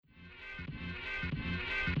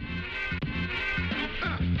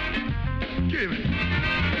me.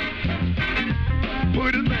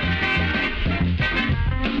 Put it back.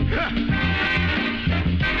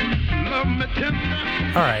 Love me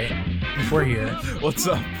tender. All right, we're here. What's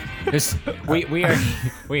up? We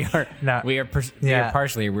are No.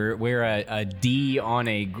 partially we're a D on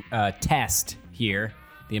a test here.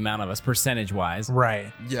 The amount of us percentage wise.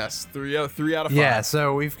 Right. Yes, three out of 5. Yeah.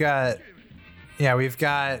 So we've got the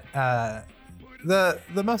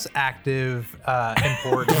most active,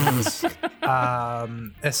 important,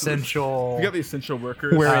 essential. We got the essential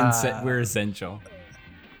workers. We're essential.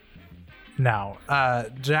 No,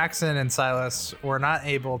 Jackson and Silas were not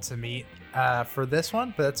able to meet for this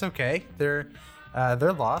one, but that's okay. They're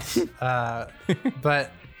lost.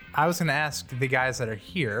 But I was gonna ask the guys that are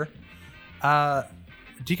here.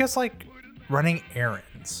 Do you guys like running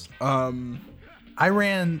errands? I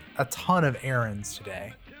ran a ton of errands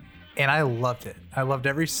today, and I loved it. I loved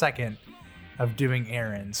every second of doing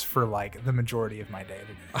errands for like the majority of my day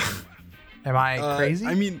today. Am I crazy?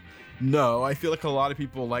 I mean, no. I feel like a lot of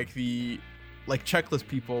people like checklist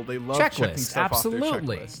people. They love checking stuff off their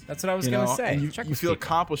checklist. That's what I was going to say. And you feel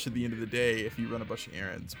accomplished at the end of the day if you run a bunch of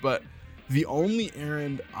errands. But the only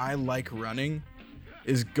errand I like running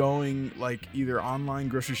is going like either online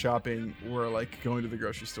grocery shopping or like going to the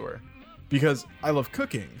grocery store, because I love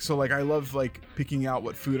cooking. So like I love like picking out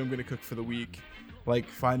what food I'm going to cook for the week, like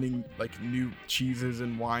finding like new cheeses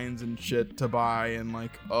and wines and shit to buy, and like,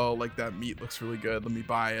 oh, like that meat looks really good, let me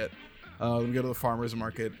buy it. Let me go to the farmer's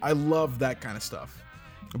market. I love that kind of stuff.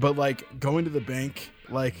 But like going to the bank,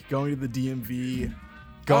 like going to the DMV,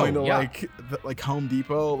 going to like Home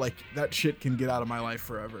Depot, like that shit can get out of my life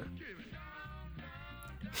forever.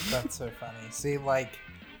 That's so funny. See, like,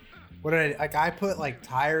 what did I put like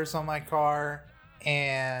tires on my car,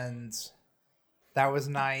 and that was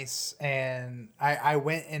nice. And I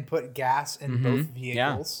went and put gas in both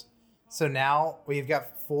vehicles. Yeah. So now we've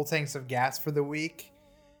got full tanks of gas for the week.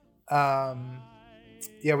 We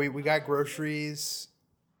got groceries.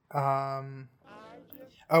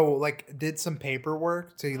 Did some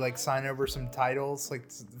paperwork to like sign over some titles, like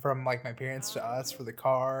from like my parents to us for the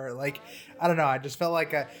car. Like, I don't know. I just felt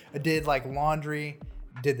like I did like laundry,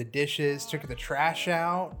 did the dishes, took the trash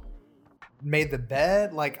out, made the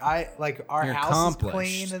bed. Like our You're house is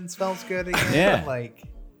clean and smells good again. Yeah. Like,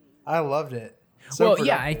 I loved it.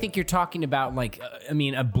 I think you're talking about like,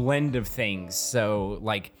 a blend of things. So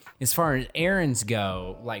like, as far as errands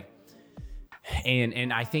go, like,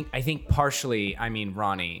 and I think partially,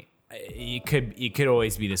 Ronnie, it could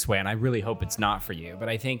always be this way, and I really hope it's not for you. But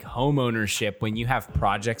I think home ownership, when you have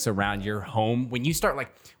projects around your home, when you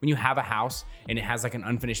have a house and it has like an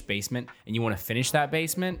unfinished basement, and you want to finish that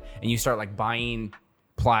basement, and you start like buying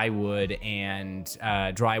plywood and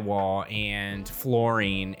drywall and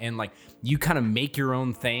flooring, and like you kind of make your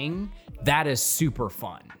own thing, that is super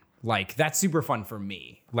fun. Like, that's super fun for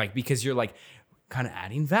me, like, because you're like kind of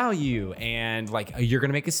adding value, and like you're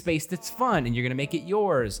gonna make a space that's fun, and you're gonna make it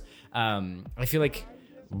yours. I feel like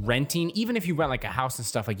renting, even if you rent like a house and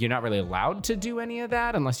stuff, like you're not really allowed to do any of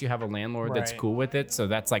that unless you have a landlord that's cool with it. So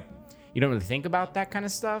that's like, you don't really think about that kind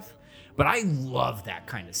of stuff. But I love that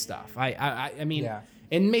kind of stuff. I mean,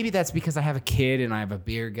 and maybe that's because I have a kid and I have a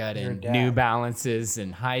beer gut and New Balances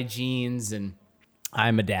and hygienes, and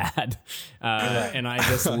I'm a dad, and I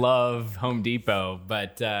just love Home Depot.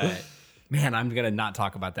 But man, I'm gonna not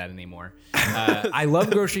talk about that anymore. I love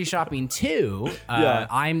grocery shopping too.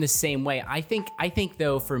 I'm the same way. I think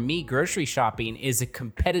though, for me, grocery shopping is a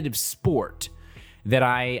competitive sport that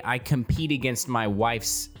I compete against my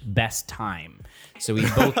wife's best time. So we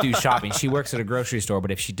both do shopping. She works at a grocery store,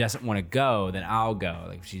 but if she doesn't want to go, then I'll go.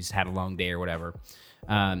 Like if she's had a long day or whatever.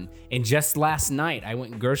 And just last night, I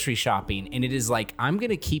went grocery shopping, and it is like, I'm going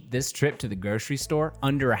to keep this trip to the grocery store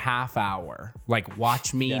under a half hour. Like,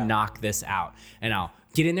 watch me knock this out. And I'll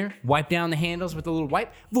get in there, wipe down the handles with a little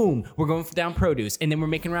wipe. Boom, we're going down produce. And then we're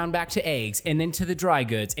making around back to eggs, and then to the dry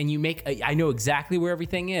goods. And I know exactly where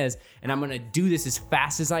everything is. And I'm going to do this as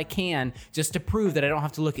fast as I can just to prove that I don't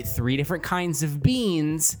have to look at 3 different kinds of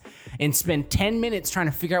beans and spend 10 minutes trying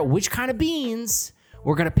to figure out which kind of beans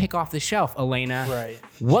we're going to pick off the shelf, Elena. Right.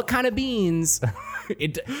 What kind of beans?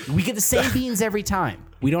 We get the same beans every time.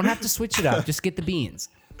 We don't have to switch it up. Just get the beans.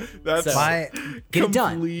 That's get it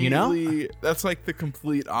done, you know? That's like the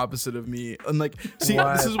complete opposite of me. And like, see,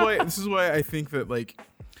 this is why I think that like,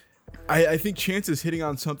 I think Chance is hitting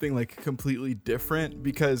on something like completely different,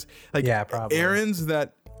 because like errands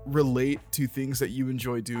that relate to things that you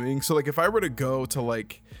enjoy doing. So like if I were to go to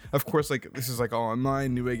like, of course, like this is like all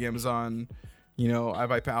online, Newegg, Amazon, I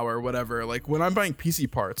buy power, whatever. Like when I'm buying PC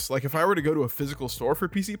parts, like if I were to go to a physical store for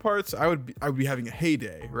PC parts, I would be having a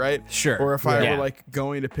heyday, right? Sure. Or if I were like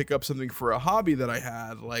going to pick up something for a hobby that I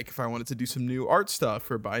had, like if I wanted to do some new art stuff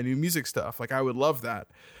or buy new music stuff, like I would love that.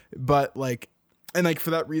 But like, and like for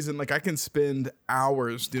that reason, like I can spend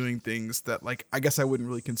hours doing things that like I guess I wouldn't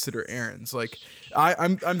really consider errands. Like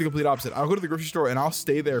I'm the complete opposite. I'll go to the grocery store and I'll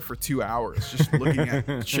stay there for 2 hours just looking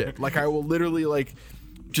at shit. Like I will literally like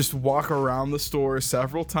just walk around the store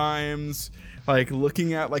several times, like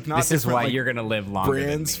looking at like not this is why like, you're gonna live longer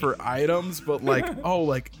brands for items, but like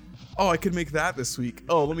oh I could make that this week.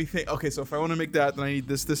 Oh, let me think. Okay, so if I want to make that, then I need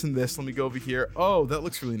this, and this. Let me go over here. Oh, that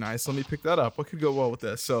looks really nice. Let me pick that up. What could go well with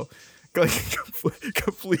this? So like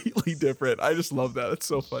completely different. I just love that. It's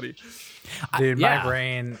so funny. Dude, my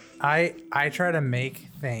brain, I try to make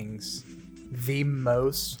things the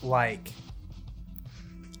most like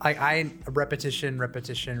I repetition.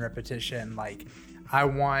 Like I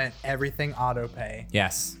want everything auto pay.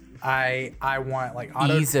 Yes. I want like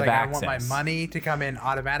auto Ease of like access. I want my money to come in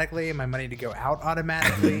automatically and my money to go out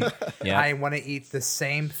automatically. Yeah. I want to eat the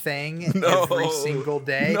same thing No. every single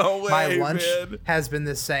day. No way, my lunch man. has been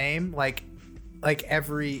the same like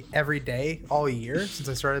every day all year since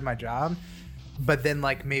I started my job. But then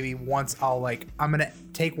like maybe once I'm gonna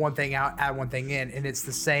take one thing out, add one thing in, and it's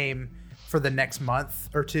the same for the next month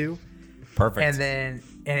or two. Perfect.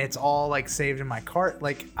 And it's all like saved in my cart.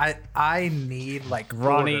 Like I need like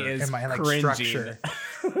Ronnie order is in my like cringing. structure.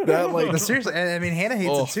 That like But seriously, and I mean Hannah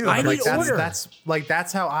hates it too. I Like need order.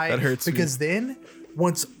 that's how I That hurts me. because then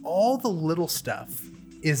once all the little stuff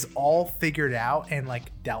is all figured out and like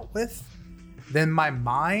dealt with, then my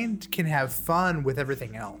mind can have fun with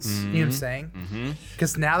everything else. You know what I'm saying?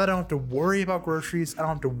 Because now that I don't have to worry about groceries, I don't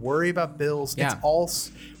have to worry about bills. Yeah. It's all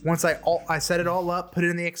once I set it all up, put it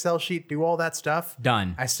in the Excel sheet, do all that stuff.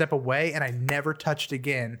 Done. I step away and I never touch it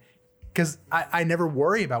again. Because I never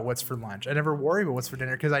worry about what's for lunch. I never worry about what's for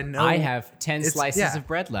dinner because I know I have 10 it's- slices yeah. of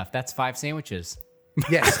bread left. That's 5 sandwiches.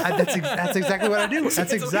 Yes, that's exactly what I do.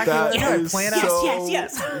 That's exactly what I do. I is plan out.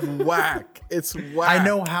 so whack. It's whack. I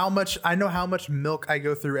know how much milk I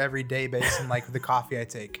go through every day based on like the coffee I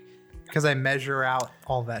take because I measure out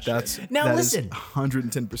all that shit. Now listen.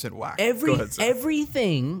 110% whack. Go ahead, Seth.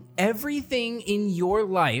 Everything in your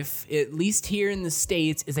life, at least here in the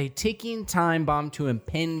States, is a ticking time bomb to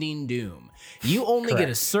impending doom. You only get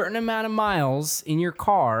a certain amount of miles in your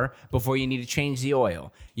car before you need to change the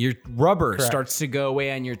oil. Your rubber starts to go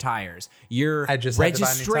away on your tires. Your I just had to buy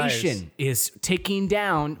new tires. registration is ticking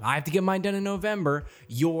down. I have to get mine done in November.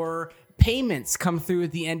 Your payments come through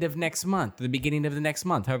at the end of next month, the beginning of the next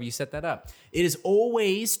month, however you set that up. It is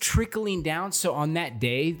always trickling down. So on that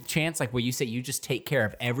day, chance, like what you say, you just take care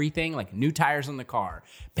of everything, like new tires on the car,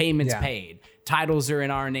 payments paid, titles are in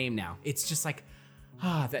our name now. It's just like,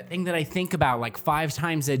 that thing that I think about like 5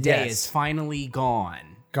 times a day is finally gone.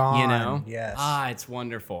 Gone, You know? yes. It's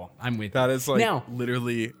wonderful. I'm with That you. is like Now,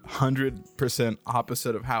 literally 100%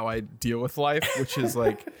 opposite of how I deal with life, which is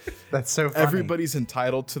like That's so funny. everybody's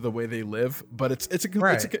entitled to the way they live, but it's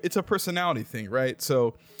a personality thing, right?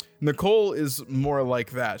 So Nicole is more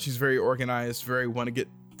like that. She's very organized, very want to get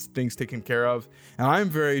things taken care of, and I'm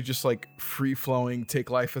very just like free flowing, take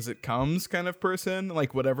life as it comes kind of person.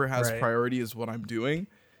 Like whatever has priority is what I'm doing,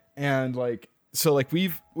 and like so like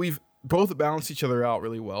we've both balanced each other out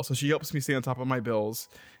really well. So she helps me stay on top of my bills,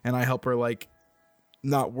 and I help her like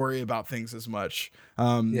not worry about things as much.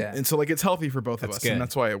 And so like it's healthy for both of us, good. and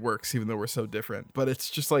that's why it works, even though we're so different. But it's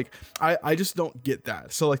just like I just don't get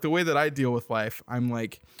that. So like the way that I deal with life, I'm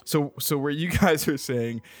like so where you guys are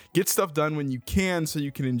saying get stuff done when you can so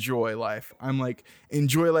you can enjoy life, I'm like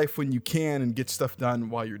enjoy life when you can and get stuff done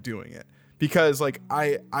while you're doing it. Because like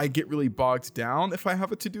I get really bogged down if I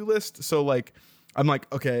have a to-do list. So like I'm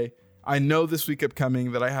like, okay, I know this week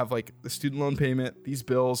upcoming that I have like the student loan payment, these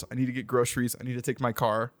bills, I need to get groceries, I need to take my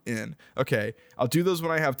car in. Okay, I'll do those when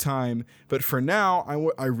I have time. But for now,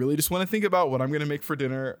 I really just want to think about what I'm going to make for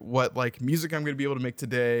dinner, what like music I'm going to be able to make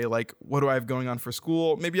today, like what do I have going on for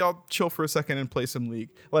school? Maybe I'll chill for a second and play some League.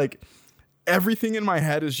 Like everything in my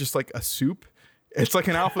head is just like a soup. It's like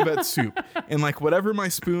an alphabet soup. And like whatever my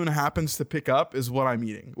spoon happens to pick up is what I'm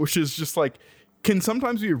eating, which is just like can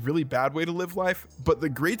sometimes be a really bad way to live life. But the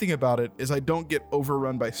great thing about it is I don't get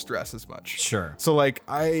overrun by stress as much. Sure. So like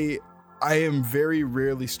I am very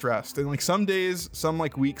rarely stressed. And like some days, some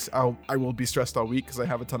like weeks, I will be stressed all week because I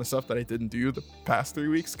have a ton of stuff that I didn't do the past 3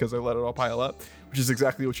 weeks because I let it all pile up, which is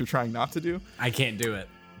exactly what you're trying not to do. I can't do it.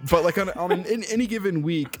 But like in any given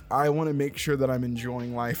week, I want to make sure that I'm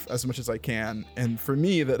enjoying life as much as I can. And for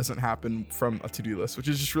me, that doesn't happen from a to-do list, which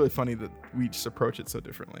is just really funny that we just approach it so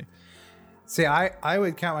differently. See, I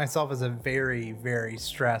would count myself as a very, very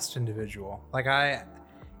stressed individual. But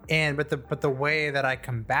the way that I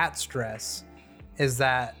combat stress is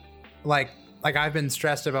that like I've been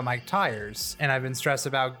stressed about my tires, and I've been stressed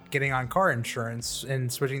about getting on car insurance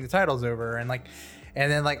and switching the titles over, and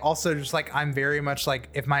then also just like I'm very much like,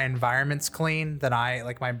 if my environment's clean, then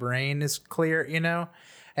my brain is clear,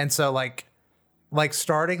 and so like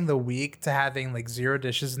starting the week to having like 0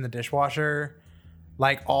 dishes in the dishwasher,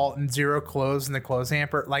 like all 0 clothes in the clothes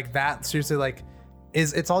hamper, like that seriously like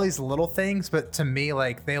it's all these little things, but to me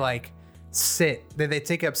like they like they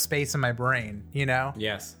take up space in my brain,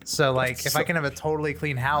 Yes. So like if I can have a totally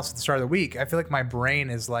clean house at the start of the week, I feel like my brain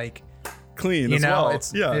is like clean as well.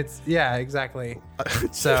 It's exactly.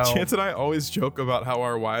 So Chance and I always joke about how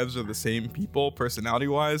our wives are the same people personality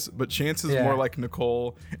wise, but Chance is more like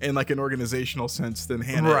Nicole in like an organizational sense than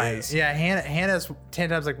Hannah is. Yeah, Hannah's 10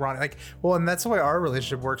 times like Ronnie. And that's the way our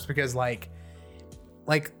relationship works, because like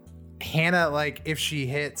Hannah, like if she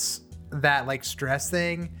hits that like stress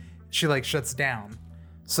thing, she like shuts down.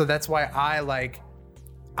 So that's why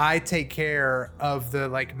I take care of the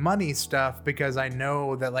like money stuff, because I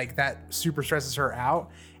know that like that super stresses her out,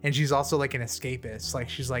 and she's also like an escapist. Like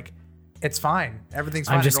she's like, it's fine, everything's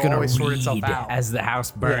fine. I'm just gonna always sort read itself out as the house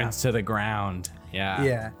burns to the ground.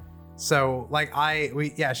 Yeah. So like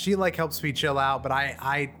she like helps me chill out, but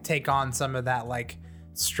I take on some of that like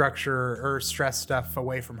structure or stress stuff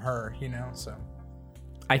away from her, So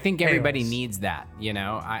I think everybody Anyways. needs that,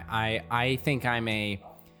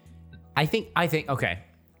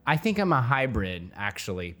 I think I'm a hybrid,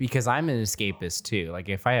 actually, because I'm an escapist too. Like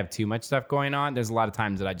if I have too much stuff going on, there's a lot of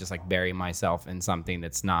times that I just like bury myself in something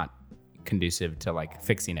that's not conducive to like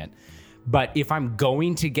fixing it. But if I'm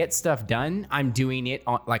going to get stuff done, I'm doing it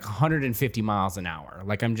on like 150 miles an hour.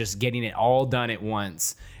 Like I'm just getting it all done at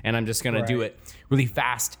once, and I'm just going to do it really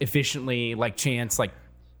fast, efficiently, like Chance, like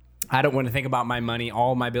I don't want to think about my money.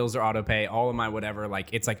 All my bills are auto pay, all of my whatever.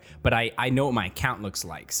 Like it's like, but I know what my account looks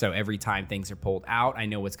like. So every time things are pulled out, I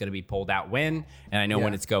know what's going to be pulled out when, and I know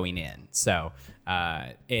when it's going in. So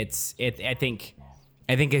I think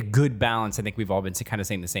a good balance. I think we've all been kind of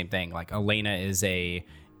saying the same thing. Like Elena is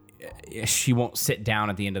she won't sit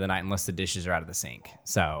down at the end of the night unless the dishes are out of the sink.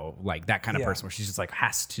 So like that kind of person where she's just like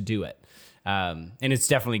has to do it. And it's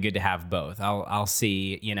definitely good to have both. I'll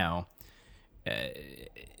see,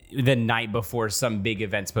 the night before some big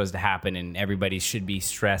event's supposed to happen and everybody should be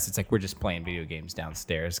stressed. It's like, we're just playing video games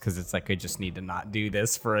downstairs, because it's like, I just need to not do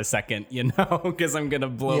this for a second, because I'm going to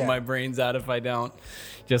blow my brains out if I don't.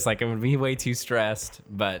 Just like, I'm going to be way too stressed.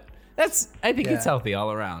 But I think it's healthy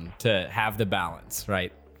all around to have the balance,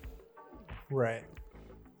 right? Right.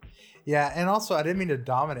 Yeah, and also I didn't mean to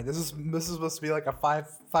dominate. This is supposed to be like a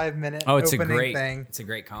 5 minute opening thing. It's a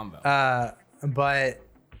great combo. But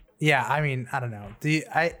yeah, I mean, I don't know. Do you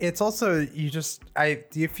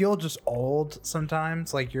feel just old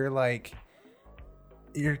sometimes? Like you're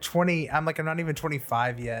 20. I'm not even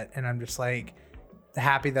 25 yet, and I'm just like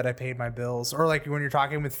happy that I paid my bills. Or like when you're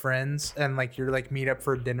talking with friends and like you're like meet up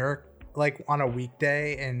for dinner like on a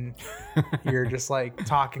weekday, and you're just like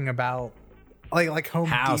talking about like Home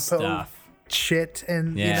House Depot stuff. Shit,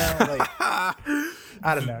 and like I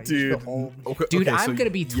don't know. You Dude, just feel old. Dude, okay, I'm so going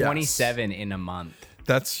to be yes. 27 in a month.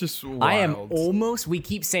 That's just wild. I am almost, we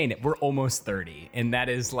keep saying it, we're almost 30. And that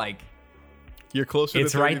is like, You're closer to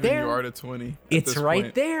it's 30 right than there. you are to 20. at it's this right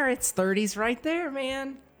point. there. It's 30s right there,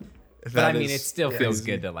 man. But That I mean, is it still feels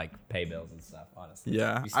crazy. good to like pay bills and stuff, honestly.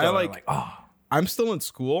 Yeah, You still I are like. oh, I'm still in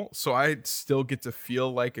school, so I still get to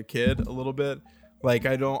feel like a kid a little bit. Like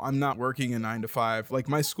I'm not working a 9 to 5. Like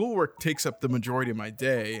my schoolwork takes up the majority of my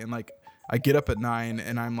day, and like I get up at 9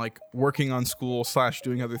 and I'm like working on school /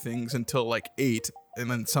 doing other things until like 8, and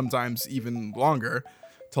then sometimes even longer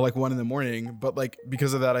till like 1 in. But like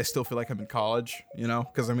because of that, I still feel like I'm in college,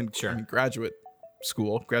 because I'm in graduate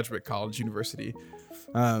school, graduate college, university.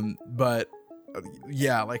 But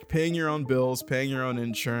yeah, like paying your own bills, paying your own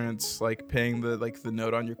insurance, like paying the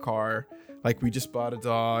note on your car. Like we just bought a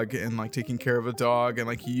dog, and like taking care of a dog, and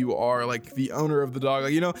like you are like the owner of the dog.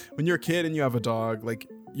 Like, when you're a kid and you have a dog, like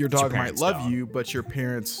your dog might love you, but it's your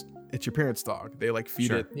parents' dog. They like feed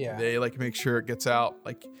it. Yeah. They like make sure it gets out.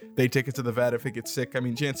 Like they take it to the vet if it gets sick. I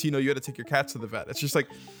mean, Chance, you had to take your cats to the vet. It's just like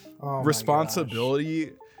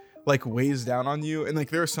responsibility like weighs down on you. And like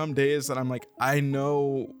there are some days that I'm like, I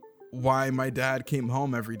know why my dad came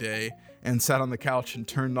home every day and sat on the couch and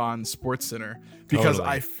turned on Sports Center, because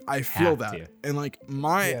Totally. I feel Have that. to. And like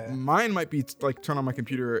mine might be like turn on my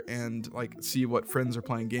computer and like see what friends are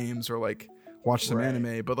playing games, or like watch some Right.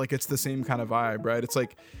 anime, but like it's the same kind of vibe, right? It's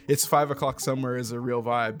like it's 5 o'clock somewhere is a real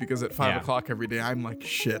vibe because at 5 Yeah. o'clock every day I'm like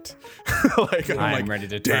shit. Like I'm I'm like, ready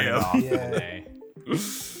to turn it damn. off Yeah. today.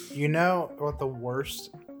 You know what the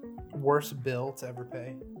worst bill to ever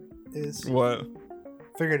pay is? What?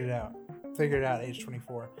 Figured it out. Figured it out at age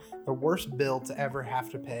 24. The worst bill to ever have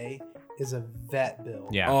to pay is a vet bill.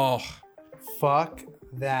 Yeah. Oh, Fuck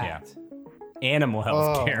that. Animal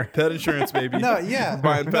health care. pet insurance, baby. No, yeah.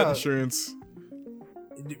 Buying pet No. insurance.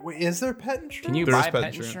 Wait, is there pet insurance? Can you There is buy pet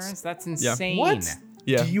pet insurance. insurance? That's Yeah. insane. What?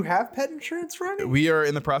 Yeah. Do you have pet insurance, Ronnie? We are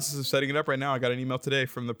in the process of setting it up right now. I got an email today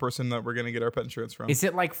from the person that we're going to get our pet insurance from. Is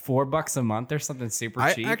it like $4 a month or something super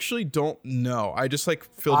I cheap? actually don't know. I just like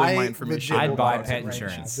filled in my information. legit I'd will buy it pet right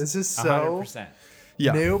insurance. now. This is so 100%.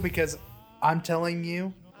 Yeah. new because I'm telling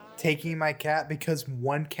you, taking my cat because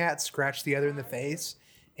one cat scratched the other in the face,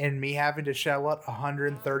 and me having to shell out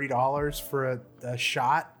 $130 for a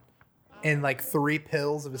shot and like 3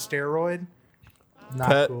 pills of a steroid. Not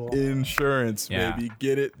Pet cool. insurance, Yeah. baby.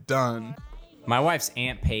 Get it done. My wife's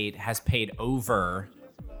aunt has paid over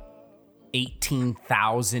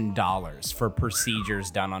 $18,000 for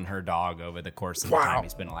procedures done on her dog over the course of the Wow. time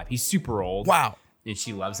he's been alive. He's super old. Wow. And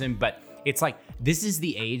she loves him, but it's like this is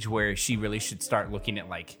the age where she really should start looking at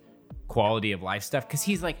like quality of life stuff because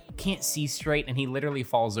he's like can't see straight and he literally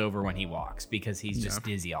falls over when he walks because he's just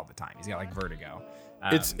dizzy all the time. He's got like vertigo.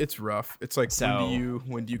 It's rough. It's like so-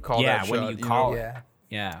 when do you call Yeah, that when shot? do you call know? it? Yeah.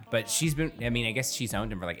 Yeah, but she's been. I mean, I guess she's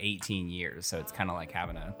owned him for like 18 years, so it's kind of like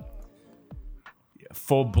having a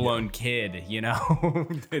full-blown kid. You know,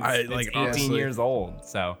 it's, I, it's like, 18 honestly- years old.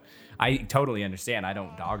 So I totally understand. I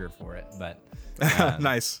don't dog her for it, but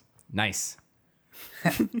Nice. nice.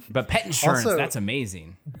 But pet insurance, Also- that's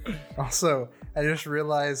amazing. Also, I just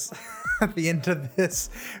realized at the end of this,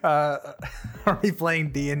 are we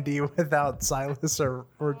playing D&D without Silas or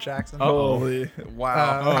Jackson? Holy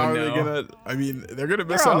wow! How are they no. gonna? I mean, they're gonna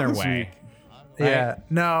miss They're out on their this way. week. Yeah,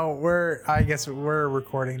 no, I guess we're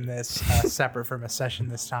recording this separate from a session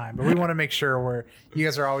this time, but we want to make sure you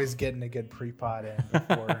guys are always getting a good pre-pod in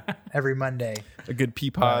before every Monday. A good pea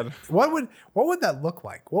pod. What would that look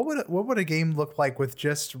like? What would a game look like with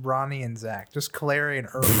just Ronnie and Zach, just Clary and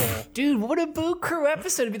Urkel? Dude, what a Boo Crew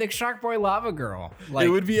episode! It'd be like Shark Boy Lava Girl. Like, It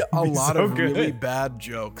would be a lot so of really good. bad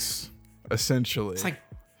jokes, essentially. It's like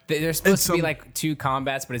there's supposed to be some- like 2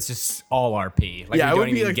 combats, but it's just all RP. Like, yeah, we it don't would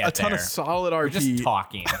be even like get a ton there. of solid RP. We're just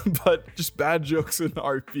talking. But just bad jokes in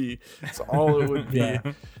RP. That's all it would be. Yeah.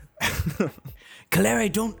 Clary,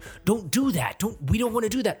 don't do that. We don't want to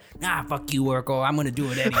do that. Nah, fuck you, Urkel. I'm gonna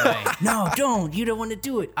do it anyway. No, don't. You don't want to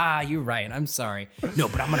do it. Ah, you're right. I'm sorry. No,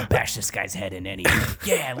 but I'm gonna bash this guy's head in anyway.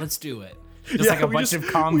 Yeah, let's do it. Just Yeah, like a we bunch just-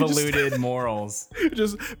 of convoluted morals.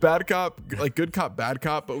 Just bad cop, like good cop, bad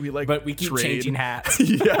cop, but we But we keep trade. changing hats.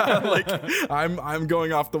 Yeah, like I'm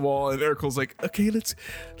going off the wall, and Urkel's like, okay, let's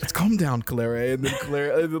calm down, Claire. And then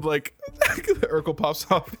Claire, and then like Urkel pops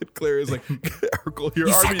off, and Claire is like, Urkel, your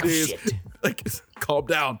You army sack of days, shit. like, calm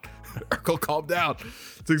down, Urkel, calm down.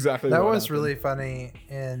 It's exactly That what was happened. really funny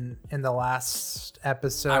in the last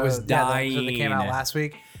episode. I was yeah, the episode that came out dying. last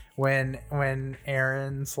week when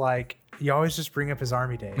Aaron's like, you always just bring up his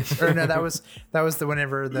army days. Or no, that was the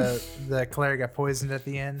whenever the Claire got poisoned at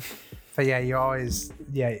the end. But yeah,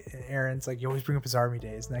 Aaron's like, you always bring up his army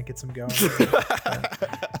days, and that gets him going.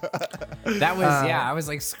 That was I was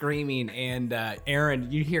like screaming, and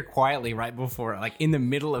Aaron, you hear quietly right before, like in the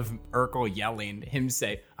middle of Urkel yelling, him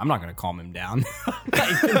say, "I'm not gonna calm him down."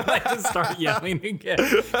 like just start yelling again.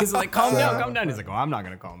 He's like, "Calm down, calm down." He's like, "Oh, I'm not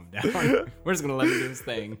gonna calm him down. We're just gonna let him do his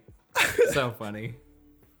thing." So funny.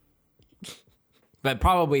 But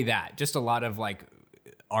probably that, just a lot of like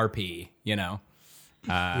RP, you know.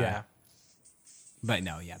 Yeah. But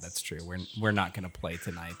no, yeah, that's true. We're not gonna play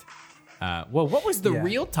tonight. Well, what was the Yeah.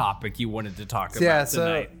 real topic you wanted to talk about Yeah,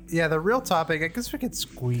 tonight? the real topic, I guess we could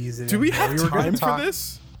squeeze it. Do in we here. have were gonna time talk- for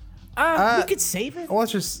this? We could save it. Well,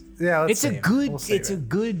 let's just let's It's a save it. good. We'll save It's it. a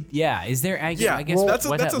good. Yeah. Is there? I Yeah, guess that's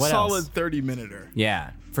what a what solid else? 30-minute.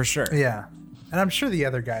 Yeah, for sure. Yeah, and I'm sure the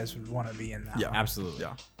other guys would want to be in that. Yeah, Absolutely.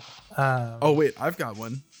 Yeah. Oh wait, I've got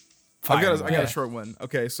one. I Fire got away. a short one.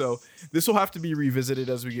 Okay, so this will have to be revisited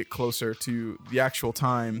as we get closer to the actual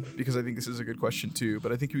time because I think this is a good question too.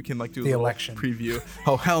 But I think we can like do a The little election. preview.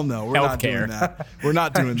 Oh hell no, we're not Healthcare. doing that. We're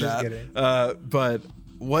not doing Just that. kidding. But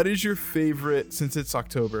what is your favorite? Since it's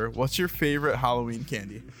October, what's your favorite Halloween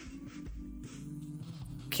candy?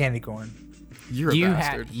 Candy corn. You're a You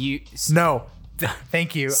bastard. had you. No,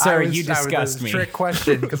 Thank you. Sir, you I was disgust a me. trick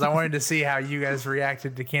question because I wanted to see how you guys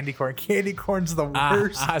reacted to candy corn. Candy corn's the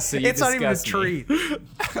worst. So you it's not even a disgust me. treat.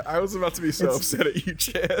 I was about to be so upset at you,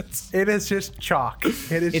 Chance. It is just chalk.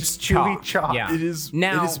 It is It's just chewy chalk, chalk. yeah. It is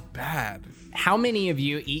Now- it is bad. How many of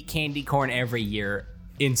you eat candy corn every year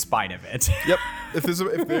in spite of it? Yep.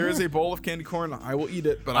 If there is a bowl of candy corn, I will eat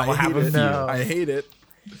it, but I will have hate a it. few. No. I hate it.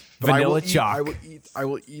 But Vanilla chalk. I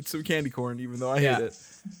will eat some candy corn even though I Yeah. hate it.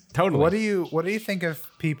 Totally. What do you think of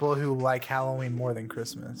people who like Halloween more than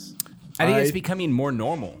Christmas? I think it's I- becoming more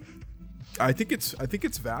normal. I think it's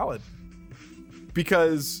valid.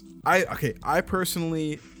 Because I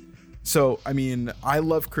personally I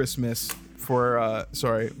love Christmas for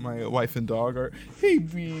sorry, my wife and dog are hey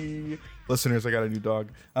bee. Listeners, I got a new dog.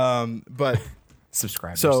 But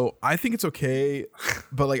Subscribers. so I think it's okay,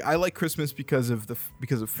 but like I like Christmas because of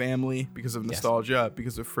family, because of nostalgia,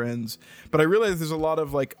 because of friends. But I realize there's a lot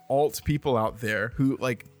of like alt people out there who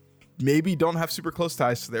like maybe don't have super close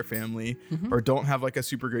ties to their family or don't have like a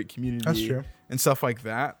super great community That's true. and stuff like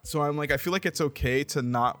that. So I'm like I feel like it's okay to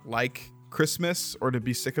not like Christmas or to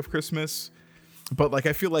be sick of Christmas. But like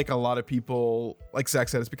I feel like a lot of people, like Zach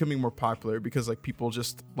said, it's becoming more popular because like people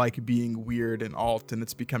just like being weird and alt, and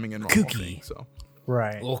it's becoming a normal Kooky. thing. So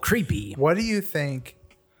Right. a little creepy. What do you think?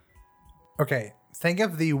 Okay, think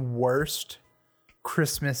of the worst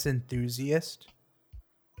Christmas enthusiast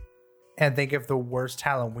and think of the worst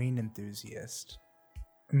Halloween enthusiast.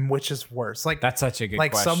 Which is worse? Like That's such a good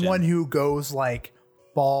like question. someone who goes like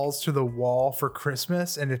balls to the wall for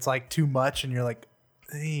Christmas and it's like too much and you're like,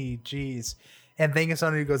 hey, geez. And think of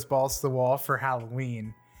someone who goes balls to the wall for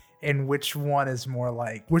Halloween. And which one is more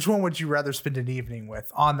like, which one would you rather spend an evening with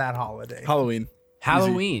on that holiday? Halloween.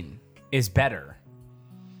 Halloween is better,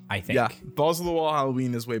 I think. Yeah, balls of the wall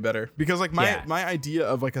Halloween is way better because like Yeah. my idea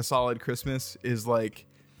of like a solid Christmas is like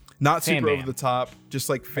not Fam super bam. over the top, just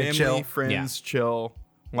like family, chill. friends, chill,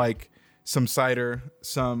 like some cider,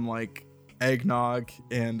 some like eggnog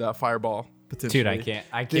and Fireball potentially. Dude,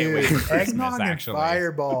 I can't Dude, wait for Christmas, eggnog and actually.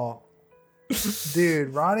 Fireball.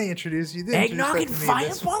 Dude, Ronnie introduced you. Didn't Eggnog and introduce that to me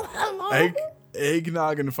this- Fireball? Hello?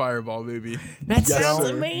 Eggnog and Fireball, baby. That Yes, sounds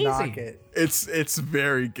sir. amazing. Knock it. It's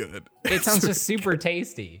very good. It sounds just super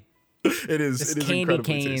tasty. It is. Just It is candy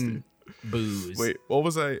incredibly cane tasty. booze. Wait, what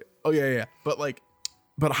was I? Oh yeah.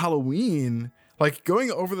 But Halloween, like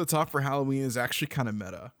going over the top for Halloween is actually kind of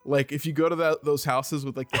meta. Like if you go to those houses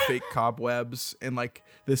with like the fake cobwebs and like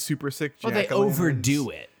the super sick Well, they jack-o'-lanterns. overdo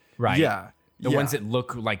it, right? Yeah. The ones that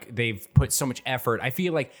look like they've put so much effort. I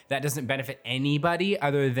feel like that doesn't benefit anybody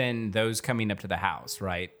other than those coming up to the house,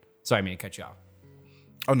 right? Sorry, I mean to cut you off.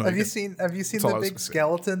 Oh no. Have you good. seen all I the was big gonna say.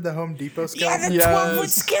 skeleton, the Home Depot skeleton? the Yes. 12-foot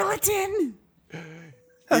skeleton.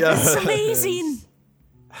 Yes. It's amazing.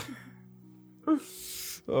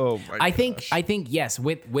 Oh my. I think yes,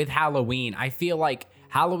 with Halloween, I feel like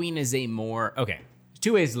Halloween is a more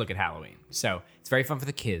two ways to look at Halloween. So it's very fun for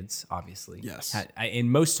the kids, obviously. Yes. In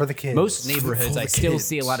most For the kids. most neighborhoods, For I the still kids.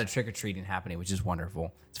 see a lot of trick or treating happening, which is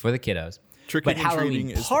wonderful. It's for the kiddos. Trick But or treating Halloween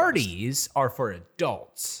is the best. parties are for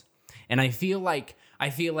adults, and I feel like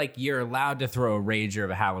you're allowed to throw a rager of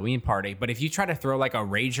a Halloween party, but if you try to throw like a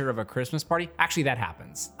rager of a Christmas party, actually that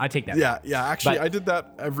happens. I take that. Yeah. Actually, But- I did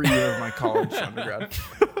that every year of my college undergrad.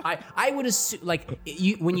 I would assume like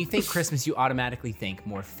when you think Christmas, you automatically think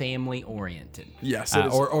more family oriented. Yes, it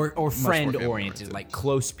is or more friend family oriented, oriented. like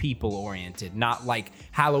close people oriented. Not like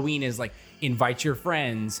Halloween is like invite your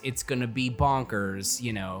friends. It's gonna be bonkers.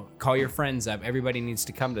 You know, call your friends up. Everybody needs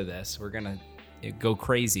to come to this. We're gonna go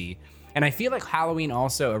crazy. And I feel like Halloween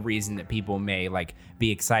also a reason that people may like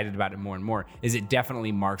be excited about it more and more is it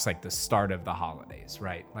definitely marks like the start of the holidays,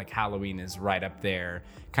 right? Like Halloween is right up there,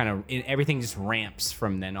 kind of everything just ramps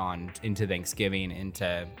from then on into Thanksgiving,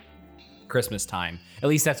 into Christmas time. At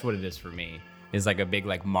least that's what it is for me. Is like a big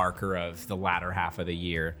like marker of the latter half of the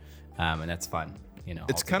year, and that's fun. You know,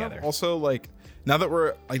 It's kind of altogether. also like now that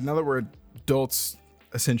we're adults,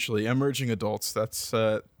 essentially emerging adults. That's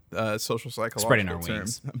social psychological Spreading our term.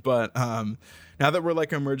 wings. But now that we're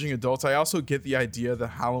like emerging adults, I also get the idea that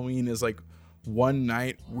Halloween is like one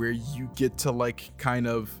night where you get to like kind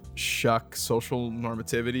of shuck social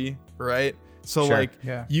normativity, right? So Sure. like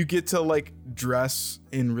Yeah. you get to like dress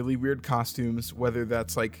in really weird costumes, whether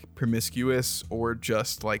that's like promiscuous or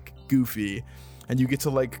just like goofy. And you get to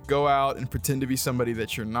like go out and pretend to be somebody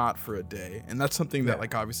that you're not for a day. And that's something that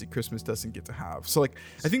like obviously Christmas doesn't get to have. So like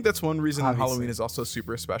I think that's one reason that Obviously. Halloween is also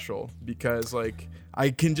super special, because like I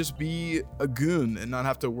can just be a goon and not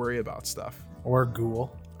have to worry about stuff. Or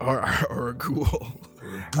ghoul. Or a ghoul.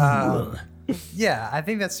 Yeah, I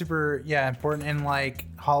think that's super important. And like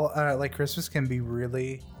Christmas can be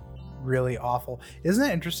really really awful. Isn't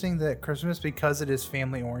it interesting that Christmas, because it is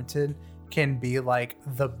family oriented, can be like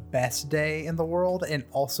the best day in the world and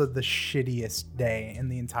also the shittiest day in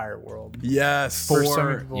the entire world? Yes. For so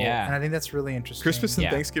many people. yeah. And I think that's really interesting. Christmas and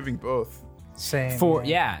Yeah. Thanksgiving both. Same.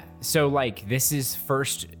 So like this is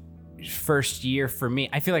first year for me.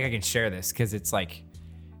 I feel like I can share this because it's like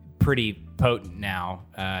pretty potent now.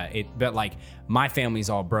 But like my family's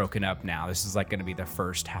all broken up now. This is like going to be the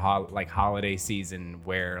first holiday season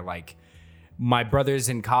where like my brother's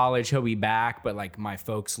in college, he'll be back, but like my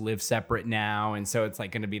folks live separate now, and so it's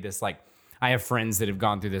like going to be this like. I have friends that have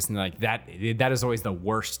gone through this, and they're like that is always the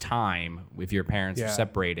worst time if your parents are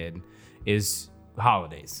separated, is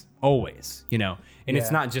holidays. Always, you know, and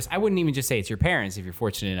it's not just, I wouldn't even just say it's your parents. If you're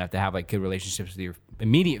fortunate enough to have like good relationships with your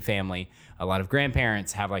immediate family, a lot of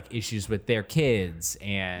grandparents have like issues with their kids,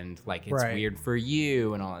 and like it's weird for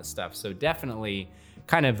you and all that stuff. So definitely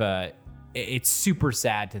kind of it's super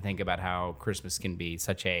sad to think about how Christmas can be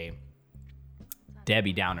such a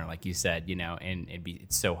Debbie Downer, like you said, you know, and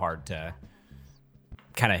it's so hard to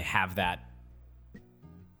kind of have that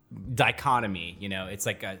dichotomy, you know. It's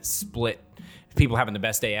like a split, people having the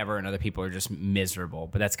best day ever and other people are just miserable.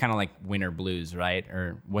 But that's kind of like winter blues, right?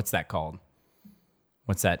 Or what's that called?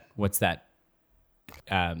 What's that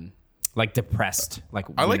like depressed, like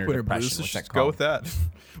I like winter depression. blues. What's that Let's go with that.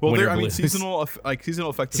 Well, Winter I mean, blues. seasonal affective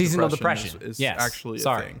Seasonal depression depression is yes. actually a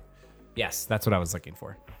Sorry. thing. Yes, that's what I was looking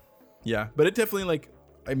for. Yeah, but it definitely like,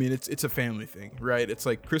 I mean, it's a family thing, right? It's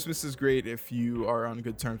like Christmas is great if you are on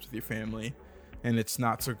good terms with your family, and it's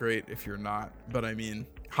not so great if you're not. But I mean,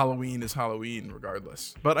 Halloween is Halloween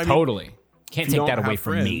regardless. But I mean, Totally. Can't if you take that don't away have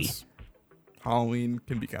from me. friends, Halloween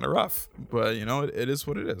can be kind of rough, but you know, it is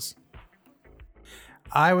what it is.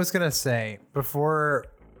 I was gonna say before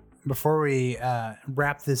we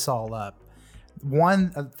wrap this all up,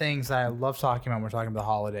 one of the things I love talking about when we're talking about the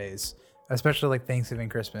holidays, especially like Thanksgiving,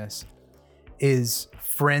 Christmas, is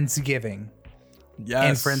Friendsgiving Yes.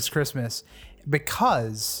 and Friends Christmas,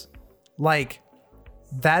 because like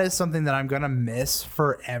that is something that I'm gonna miss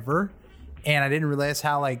forever. And I didn't realize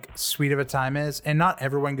how like sweet of a time is. And not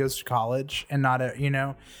everyone goes to college, and not you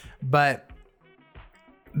know, but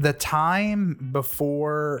the time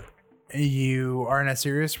before you are in a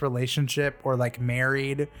serious relationship or like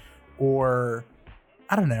married, or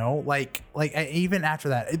I don't know, like even after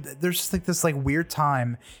that, there's just like this like weird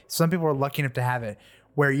time. Some people are lucky enough to have it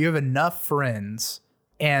where you have enough friends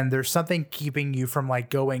and there's something keeping you from like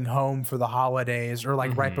going home for the holidays or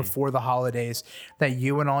like right before the holidays, that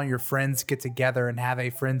you and all your friends get together and have a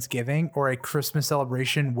Friendsgiving or a Christmas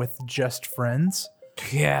celebration with just friends.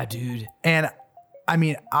 Yeah, dude. And I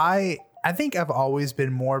mean, I think I've always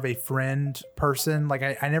been more of a friend person. Like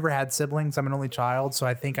I never had siblings. I'm an only child. So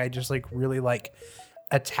I think I just like really like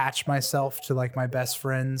attach myself to like my best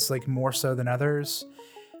friends, like more so than others.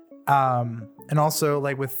 And also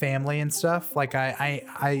like with family and stuff, like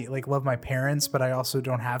I like love my parents, but I also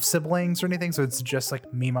don't have siblings or anything. So it's just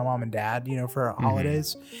like me, my mom and dad, you know, for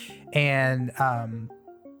holidays. And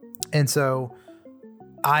so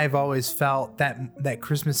I've always felt that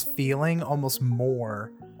Christmas feeling almost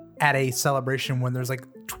more at a celebration when there's like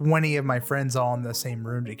 20 of my friends all in the same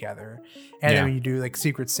room together. And then when you do like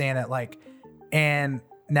Secret Santa, like, and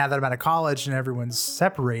now that I'm out of college and everyone's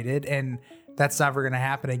separated, and that's never going to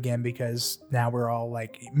happen again because now we're all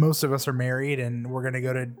like, most of us are married and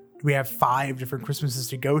we have 5 different Christmases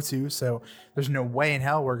to go to. So there's no way in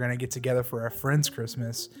hell we're going to get together for a friend's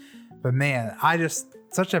Christmas. But man,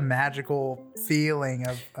 such a magical feeling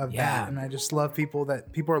of that. And I just love people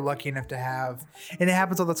that people are lucky enough to have. And it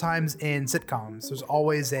happens all the times in sitcoms. There's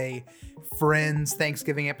always a Friends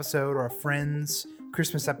Thanksgiving episode or a Friends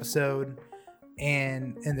Christmas episode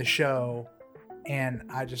in the show. And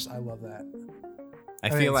I love that. I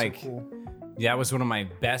think feel it's like so cool. that was one of my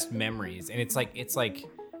best memories. And it's like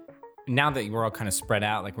now that we're all kind of spread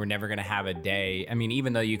out, like we're never going to have a day. I mean,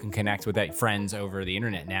 even though you can connect with friends over the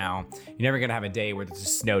internet now, you're never going to have a day where there's a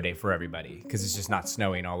snow day for everybody because it's just not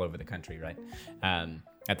snowing all over the country, right?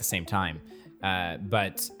 At the same time.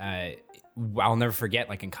 But I'll never forget,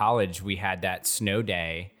 like in college, we had that snow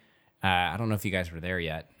day. I don't know if you guys were there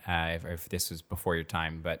yet, if this was before your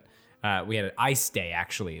time, but we had an ice day,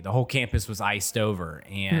 actually. The whole campus was iced over,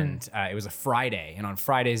 and it was a Friday. And on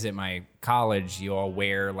Fridays at my college, you all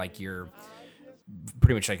wear like your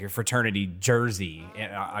pretty much like your fraternity jersey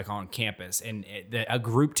like on campus. And a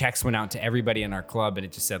group text went out to everybody in our club, and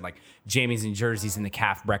it just said like jammies and jerseys in the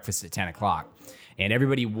calf breakfast at 10 o'clock. And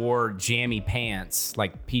everybody wore jammy pants,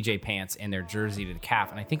 like PJ pants, and their jersey to the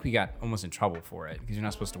calf. And I think we got almost in trouble for it because you're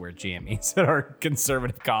not supposed to wear jammies at our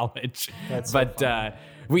conservative college. That's but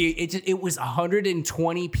It was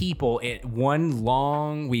 120 people at one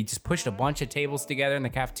long. We just pushed a bunch of tables together in the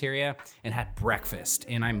cafeteria and had breakfast.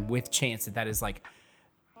 And I'm with Chance that is like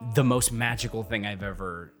the most magical thing I've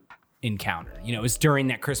ever encountered. You know, it was during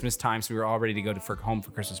that Christmas time, so we were all ready to go home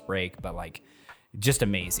for Christmas break. But like, just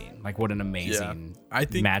amazing. Like, what an amazing,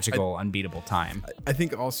 magical, unbeatable time. I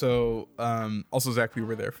think also Zach, we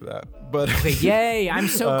were there for that. But okay, yay! I'm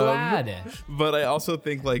so glad. But I also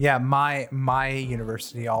think like my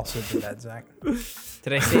university also did that, Zach.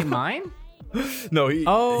 Did I say mine? No,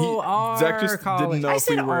 our Zach just college. didn't know I if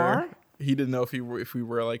said we were. our. He didn't know if we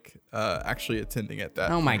were like actually attending at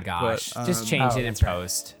that. Oh my point. gosh! But, Just change it in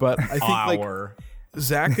post. But I think like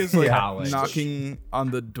Zach is like College. knocking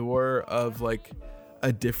on the door of like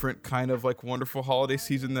a different kind of like wonderful holiday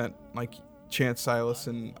season that like Chance, Silas,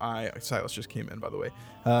 and Silas just came in, by the way.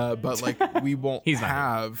 But like we won't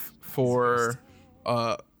have for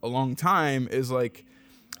a long time is like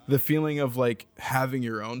the feeling of like having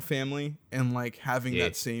your own family and like having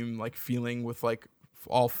that same like feeling with like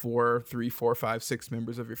all 3, 4, 5, 6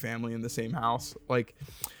 members of your family in the same house. Like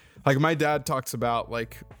my dad talks about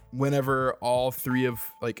like whenever all 3 of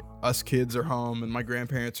like us kids are home and my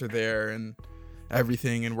grandparents are there and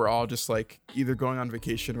everything, and we're all just like either going on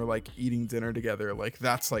vacation or like eating dinner together, like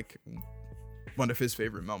that's like one of his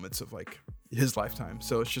favorite moments of like his lifetime.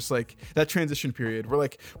 So it's just like that transition period.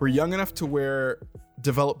 We're young enough to where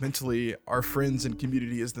developmentally our friends and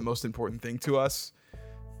community is the most important thing to us,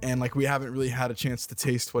 and like we haven't really had a chance to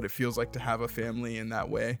taste what it feels like to have a family in that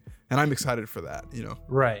way, and I'm excited for that, you know.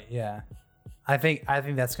 Right, yeah. I think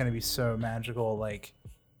that's going to be so magical, like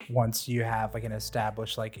once you have like an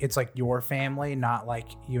established, like it's like your family, not like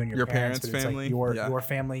you and your parents, but it's family, like your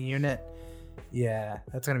family unit. Yeah,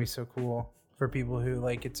 that's going to be so cool for people who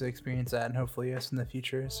like get to experience that, and hopefully us in the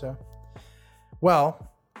future. So,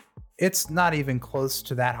 well, it's not even close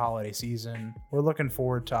to that holiday season. We're looking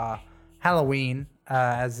forward to Halloween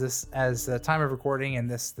as the time of recording and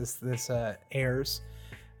this airs.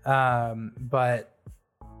 But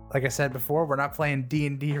like I said before, we're not playing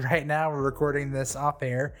D&D right now. We're recording this off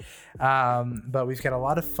air. But we've got a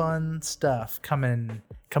lot of fun stuff coming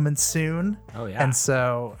soon. Oh yeah. And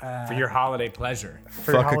so for your holiday pleasure.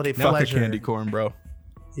 For your holiday pleasure. Fuck a candy corn, bro.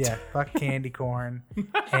 Yeah, fuck candy corn.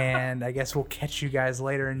 And I guess we'll catch you guys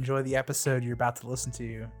later. Enjoy the episode you're about to listen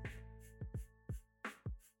to.